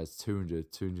 150 shares,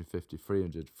 200, 250,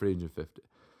 300, 350.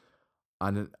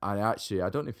 And I actually, I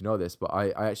don't know if you know this, but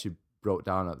I actually broke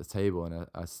down at the table and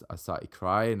I started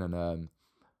crying. And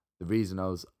the reason I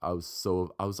was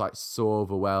so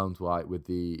overwhelmed like with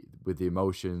the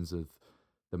emotions of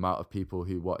the amount of people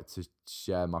who wanted to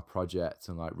share my project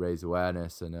and like raise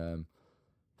awareness. And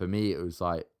for me, it was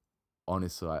like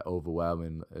honestly like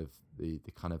overwhelming of the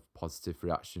kind of positive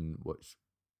reaction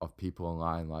of people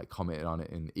online like commenting on it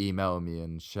and emailing me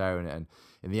and sharing it. And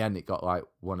in the end, it got like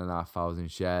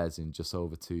 1,500 shares in just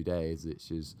over 2 days,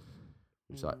 which is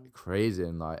like crazy.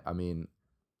 And like, I mean,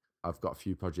 I've got a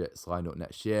few projects lined up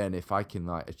next year, and if I can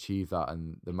like achieve that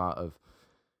and the amount of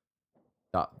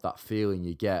that feeling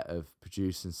you get of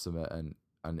producing something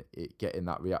and it getting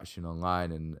that reaction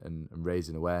online and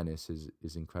raising awareness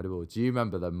is incredible. Do you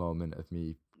remember the moment of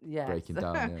me breaking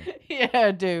down? Yeah,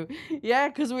 I do. Yeah,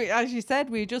 because we, as you said,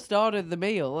 we just ordered the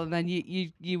meal and then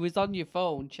you was on your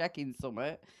phone checking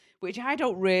something, which I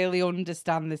don't really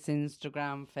understand this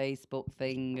Instagram, Facebook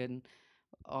thing and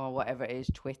or whatever it is,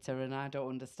 Twitter, and I don't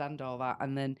understand all that.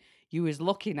 And then you was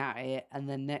looking at it, and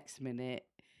then next minute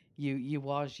you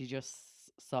just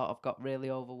sort of got really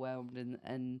overwhelmed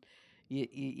and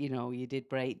you did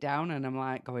break down, and I'm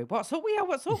like going, what's up with you?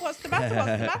 What's up? What's the matter? What's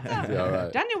the matter? Yeah,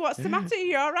 right. Daniel, what's the matter?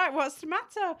 You all right? What's the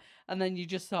matter? And then you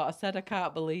just sort of said, I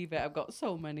can't believe it. I've got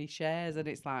so many shares, and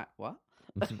it's like, what?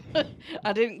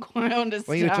 I didn't quite understand.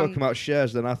 When you were talking about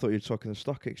shares, then I thought you were talking the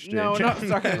stock exchange. No, not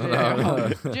stock exchange.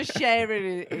 No. Just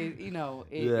sharing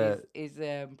his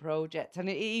project, and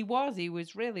he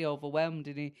was really overwhelmed,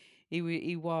 and he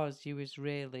was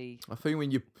really. I think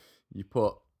when you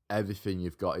put everything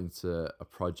you've got into a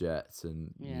project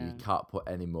and you can't put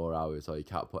any more hours or you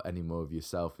can't put any more of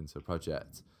yourself into a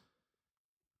project,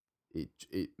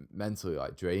 it mentally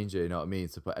like drains you, you know what I mean,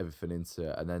 to put everything into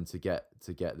it and then to get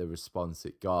the response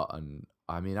it got. And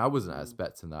I mean, I wasn't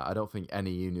expecting that. I don't think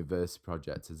any university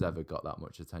project has ever got that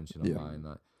much attention online.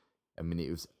 Like, I mean,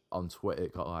 it was on Twitter,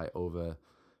 it got like over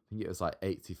think it was like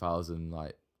 80,000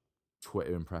 like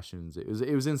Twitter impressions. It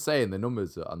was insane. The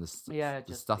numbers and the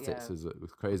statistics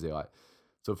was crazy. Like,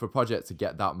 so for a project to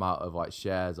get that amount of like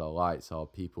shares or likes, or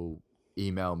people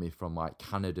email me from like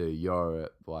Canada,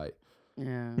 Europe, like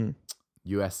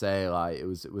USA, like it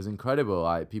was incredible.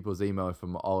 Like people's emailing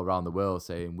from all around the world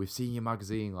saying, "We've seen your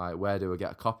magazine. Like, where do I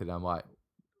get a copy?" And I'm like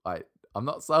I'm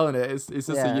not selling it. It's just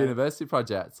a university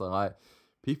project. So like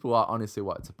people are honestly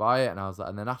wanting to buy it, and I was like,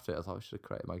 and then after it, I was like, I should have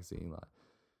created a magazine. Like,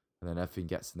 and then everything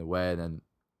gets in the way. And then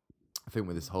I think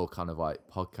with this whole kind of like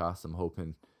podcast, I'm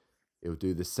hoping it'll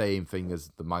do the same thing as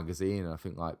the magazine. And I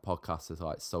think like podcasts is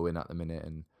like so in at the minute,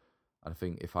 and I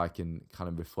think if I can kind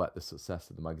of reflect the success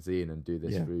of the magazine and do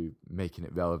this through making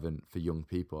it relevant for young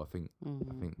people,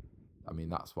 I mean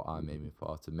that's what I'm aiming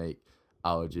for, to make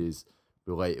allergies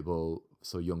relatable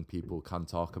so young people can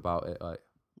talk about it. Like,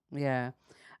 yeah.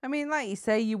 I mean, like you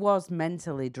say, you was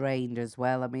mentally drained as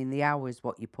well. I mean, the hours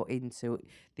what you put into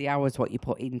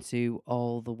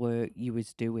all the work you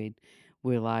was doing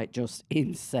were like just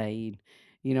insane.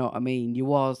 You know what I mean? You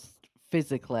was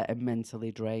physically and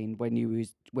mentally drained when you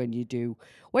do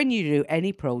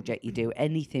any project, you do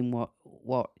anything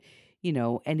what you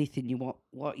know, anything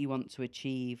what you want to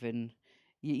achieve, and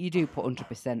you do put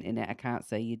 100% in it. I can't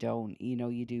say you don't. You know,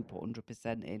 you do put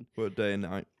 100% in. But day and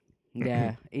night.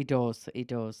 Yeah, he does.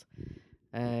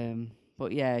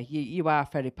 But yeah, you are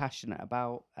very passionate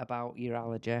about your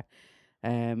allergy,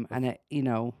 and it, you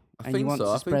know, and you want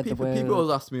to spread the word. People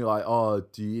always ask me like, "Oh,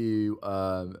 do you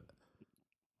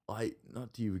like,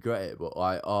 not do you regret it, but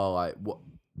like, oh, like what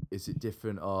is it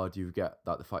different, or do you regret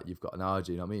that the fact you've got an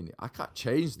allergy?" You know what I mean? I can't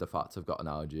change the fact I've got an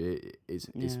allergy.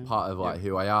 It's part of like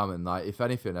who I am, and like if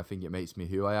anything, I think it makes me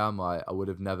who I am. Like I would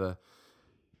have never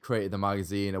created the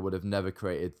magazine, I would have never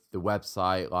created the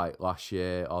website like last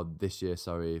year or this year,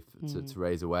 sorry, to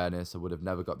raise awareness. I would have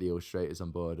never got the illustrators on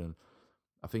board, and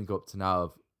I think up to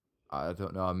now I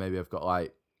don't know, maybe I've got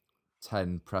like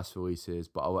 10 press releases,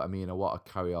 but I want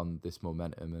to carry on this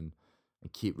momentum and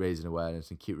keep raising awareness.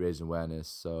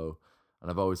 So, and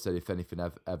I've always said, if anything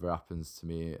ever happens to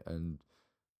me, and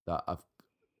that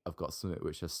I've got something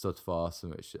which I stood for,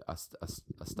 something which I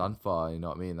stand for, you know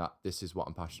what I mean? That this is what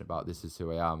I'm passionate about, this is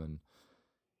who I am, and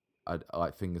I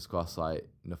like, fingers crossed, like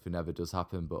nothing ever does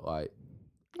happen, but like,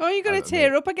 oh, you're gonna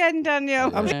tear up again,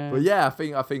 Daniel. Yeah. But yeah, I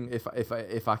think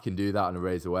if I can do that and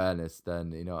raise awareness,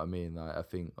 then you know what I mean. Like I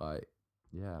think like,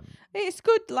 yeah, it's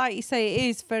good. Like you say, it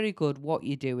is very good what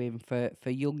you're doing for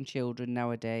young children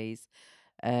nowadays,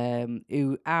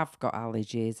 who have got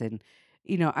allergies, and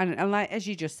you know, and like as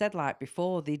you just said, like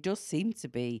before, there does seem to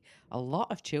be a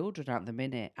lot of children at the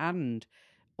minute, and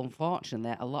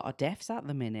unfortunately, a lot of deaths at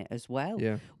the minute as well,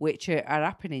 which are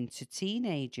happening to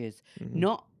teenagers.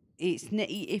 Not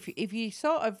if you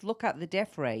sort of look at the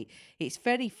death rate, it's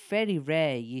very, very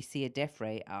rare you see a death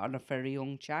rate on a very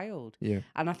young child. Yeah.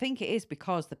 And I think it is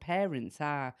because the parents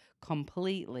are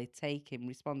completely taking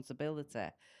responsibility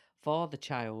for the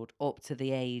child up to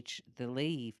the age they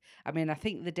leave. I mean, I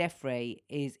think the death rate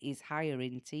is higher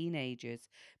in teenagers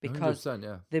because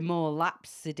they're more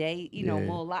lapsed today. You know,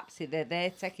 more lapsed.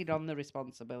 They're taking on the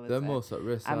responsibility. They're more at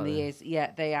risk. And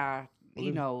they are.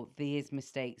 You know, there is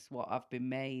mistakes what have been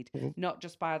made, not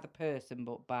just by the person,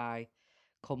 but by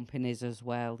companies as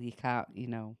well. You can't, you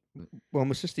know. Well,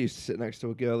 my sister used to sit next to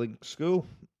a girl in school.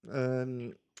 I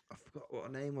forgot what her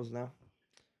name was now.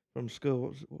 From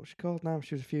school, what's she called now?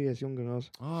 She was a few years younger than us.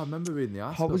 Oh, I remember reading the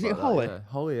article. Was it Holly? Yeah.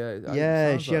 Holly, yeah.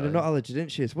 Yeah, she had a nut allergy,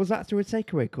 didn't she? Was that through a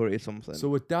takeaway curry or something? So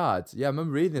with Dad, I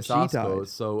remember reading this article. Died.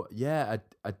 So yeah,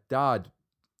 a dad,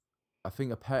 I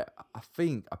think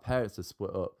our parents had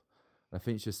split up. I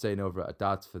think she was staying over at her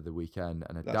dad's for the weekend,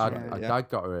 and her dad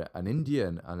got her an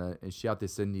Indian, and she had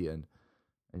this Indian,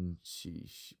 and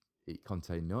it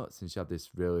contained nuts, and she had this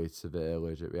really severe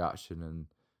allergic reaction, and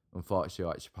unfortunately,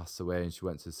 like, she passed away, and she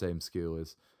went to the same school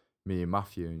as me and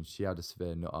Matthew, and she had a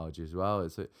severe nut allergy as well.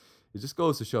 It just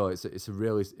goes to show it's a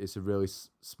really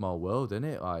small world, isn't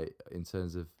it? Like in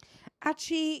terms of.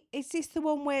 Actually, is this the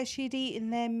one where she'd eaten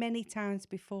there many times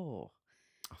before?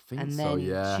 I think so,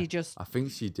 yeah. I think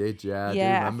she did, yeah.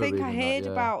 Yeah, I think I heard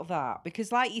about that.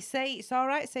 Because like you say, it's all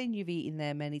right saying you've eaten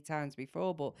there many times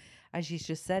before, but as you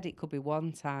just said, it could be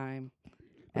one time.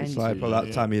 It's like, well,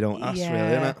 that time you don't ask, really,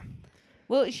 isn't it?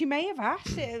 Well, she may have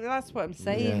asked it. That's what I'm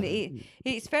saying. Yeah.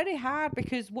 It's very hard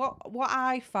because what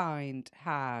I find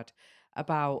hard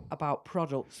about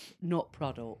products, nut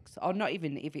products, or not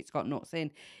even if it's got nuts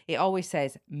in, it always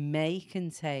says may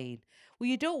contain. Well,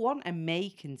 you don't want a may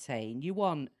contain. You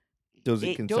want Does it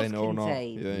it contain does or not?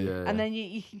 contain. Yeah. And then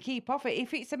you can keep off it.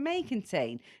 If it's a may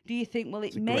contain, do you think, well,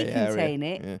 it a may grey area, contain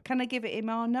it? yeah. Can I give it him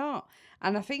or not?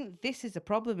 And I think this is a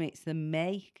problem. It's the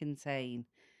may contain.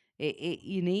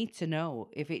 You need to know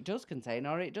if it does contain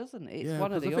or it doesn't. It's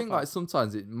one of the I think other. like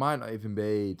sometimes it might not even be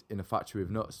made in a factory with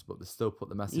nuts, but they still put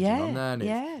the messaging Yeah, on there. And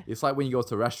yeah. it's like when you go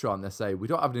to a restaurant, they say, we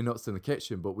don't have any nuts in the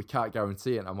kitchen, but we can't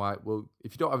guarantee it. And I'm like, well,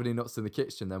 if you don't have any nuts in the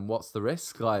kitchen, then what's the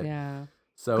risk? Like, Yeah.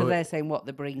 so Because they're saying what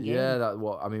they bring yeah, in. that's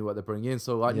what they bring in.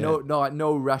 So like, Yeah.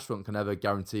 no restaurant can ever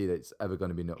guarantee that it's ever going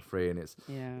to be nut free. And it's,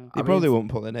 Yeah. They probably won't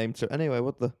put their name to it anyway,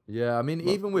 would they? yeah, I mean,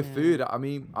 But- even with Yeah. food, I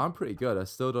mean, I'm pretty good. I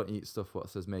still don't eat stuff what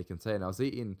says may contain. I was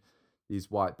eating these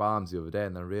white barms the other day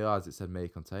and I realised it said may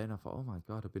contain. I thought, oh my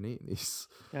God, I've been eating these.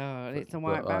 Oh, and it's a But,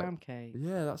 white like, barm cake.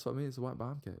 Yeah, that's what I mean. It's a white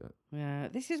barm cake. Yeah.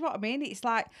 This is what I mean. It's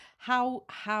like how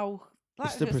like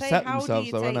It's to I say, protect how themselves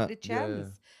do though, you take innit? the Yeah.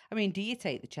 chance? I mean, do you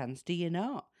take the chance? Do you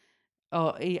not?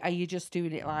 Or are you just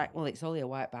doing it like, well, it's only a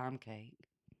white barm cake?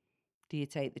 Do you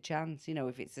take the chance? You know,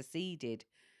 if it's a seeded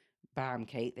barm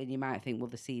cake, then you might think, well,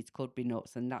 the seeds could be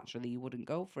nuts, and naturally you wouldn't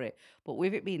go for it. But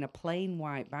with it being a plain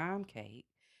white barm cake,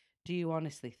 do you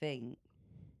honestly think,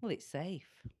 well, it's safe?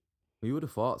 Well, you would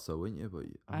have thought so, wouldn't you? But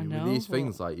I I mean, know, with these but-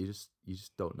 things, like you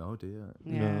just don't know, do you?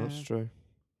 No, that's true.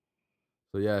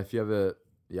 So yeah, if you ever,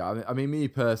 yeah, I mean, me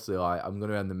personally, like, I'm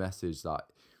gonna end the message that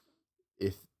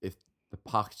if the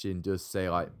packaging does say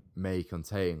like may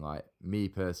contain, like, me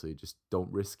personally, just don't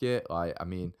risk it. Like, I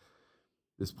mean,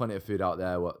 there's plenty of food out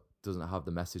there what doesn't have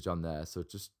the message on there, so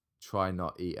just try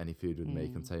not eat any food with may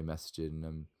contain messaging,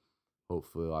 and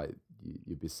hopefully, like,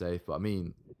 you'll be safe. But I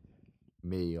mean,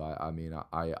 me, like, I mean,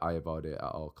 I avoid it at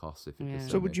all costs. If it Yeah. does say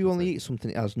So may would you only contain. eat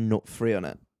something that has nut free on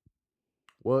it?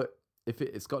 Well, if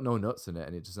it's got no nuts in it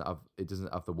and it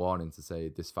doesn't have the warning to say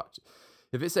this factory.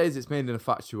 If it says it's made in a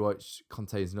factory which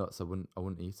contains nuts, I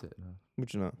wouldn't eat it. No.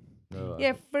 Would you not? No,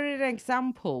 Yeah, for an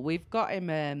example, we've got him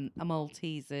a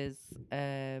Maltesers, what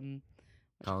do you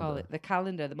call Calendar. it? The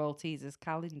calendar, the Maltesers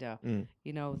calendar. Mm.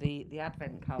 You know, the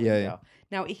advent calendar. Yeah.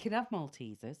 Now, he can have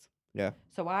Maltesers. Yeah.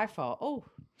 So I thought, oh,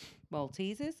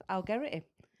 Maltesers, I'll get it him.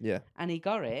 Yeah. And he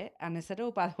got it, and I said,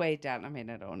 oh, by the way, Dan, I mean,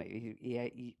 I don't know,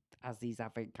 he has these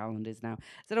advent calendars now. I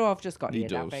said, oh, I've just got you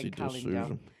an advent calendar.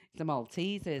 Susan. It's a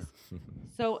Maltesers.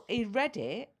 So he read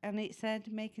it, and it said,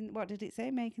 what did it say?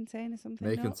 May contain or something?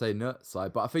 May No? contain nuts.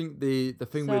 Like, but I think the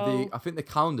thing with So- I think the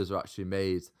calendars are actually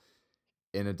made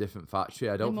in a different factory.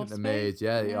 I don't think must they're be, made.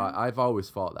 Yeah, yeah. I've always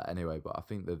thought that anyway. But I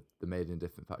think they're made in a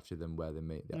different factory than where they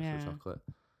make the actual Yeah. chocolate.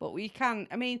 But we can.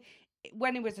 I mean,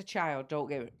 when he was a child,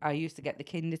 I used to get the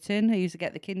Kinderton. I used to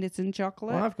get the Kinderton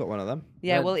chocolate. Well, I've got one of them.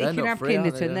 Yeah, They're- well, you they're can have nut-free,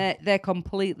 aren't they? Kinderton. Yeah. They're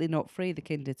completely nut free. The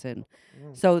Kinderton.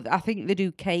 So I think they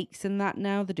do cakes and that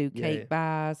now. They do Yeah, cake yeah.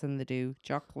 bars and they do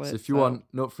chocolate. So if you want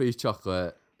nut-free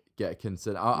chocolate, get a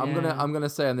Kinderton. I'm Yeah. gonna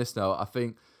say on this note, I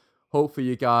think hopefully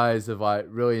you guys have like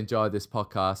really enjoyed this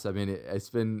podcast. I mean, it's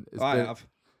been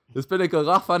there's been a good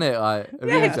laugh on it. Like, have you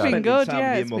Yeah, it's enjoyed been it? good. Time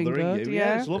Yeah, with it's your been mother and good. you.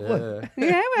 Yeah. It's lovely. Yeah.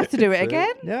 Yeah, we have to do it So-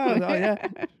 again. Yeah, no, yeah.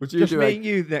 Would you Just do me it? and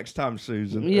you next time,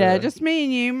 Susan. Yeah, just me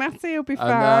and you, Matty, will be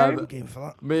And, fine. Game for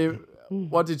that. Me,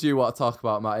 what did you want to talk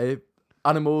about, Matty?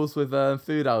 Animals with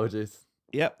food allergies.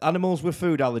 Yep, animals with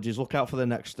food allergies. Look out for the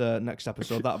next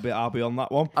episode. I'll be on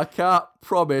that one. I can't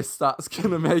promise that's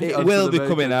gonna make it. It onto will the be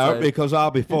coming main out content. because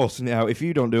I'll be forcing it out. If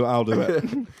you don't do it, I'll do it.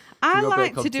 I got a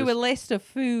bit of like to do a competition. list of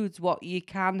foods what you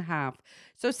can have.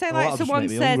 So say Oh, like that'll just someone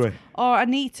make me says, hungry. "Oh, I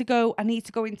need to go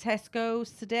in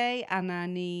Tesco's today, and I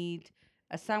need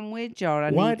a sandwich or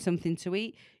I Why need something to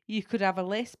eat." You could have a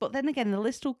list, but then again, the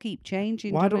list will keep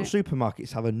changing. Why doesn't don't it?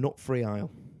 supermarkets have a nut-free aisle?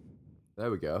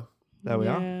 There we go. There we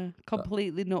are. Yeah,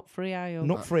 completely nut-free aisle.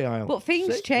 Nut-free aisle. But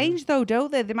things Sick. change though,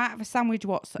 don't they? They might have a sandwich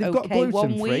what's They've got okay one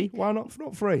gluten-free. week. Why not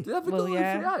nut-free? Do they have a Well,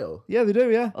 gluten-free yeah. aisle? Yeah, they do.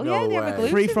 Yeah. Oh No yeah, they have a way.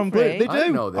 gluten Free from gluten. They I didn't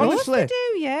do. know this. Of course Honestly. they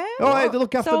do, yeah. Oh, hey, they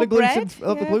look after So the gluten, bread, of the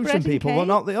yeah, gluten bread and people, but cake.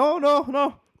 not the. Oh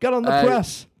no! Get on the Hey,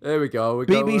 press. There we go. We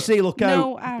BBC, look out.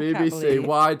 No, I can't BBC, believe.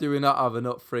 why do we not have a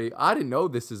nut-free? I didn't know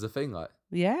this is a thing. Like,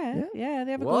 Yeah, yeah,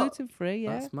 they have a What? gluten-free.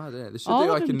 Yeah. that's mad, isn't it? They should All do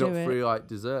of like a them do nut-free like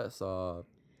desserts or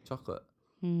chocolate.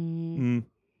 Mm.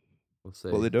 We'll see.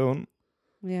 Well, they don't.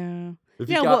 Yeah. If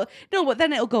you No, can't- but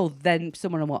then it'll go. Then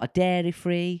someone will want a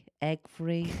dairy-free,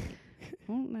 egg-free.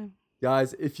 Won't they?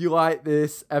 Guys, if you like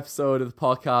this episode of the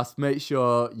podcast, make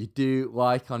sure you do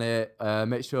like on it.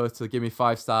 Make sure to give me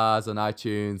 5 stars on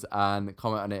iTunes and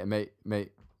comment on it, and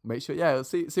make sure. Yeah,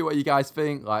 see what you guys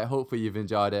think. Like, hopefully you've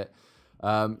enjoyed it.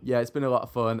 Yeah, it's been a lot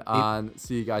of fun, and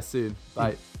see you guys soon.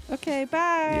 Bye. Okay,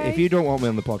 bye. If you don't want me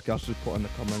on the podcast, just put in the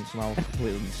comments and I'll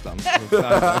completely understand.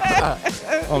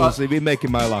 Honestly, it'd be making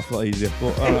my life a lot easier.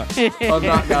 But all right. On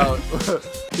that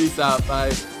note, peace out.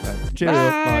 Bye. time. Cheerio.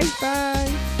 Bye. Bye.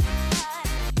 Bye.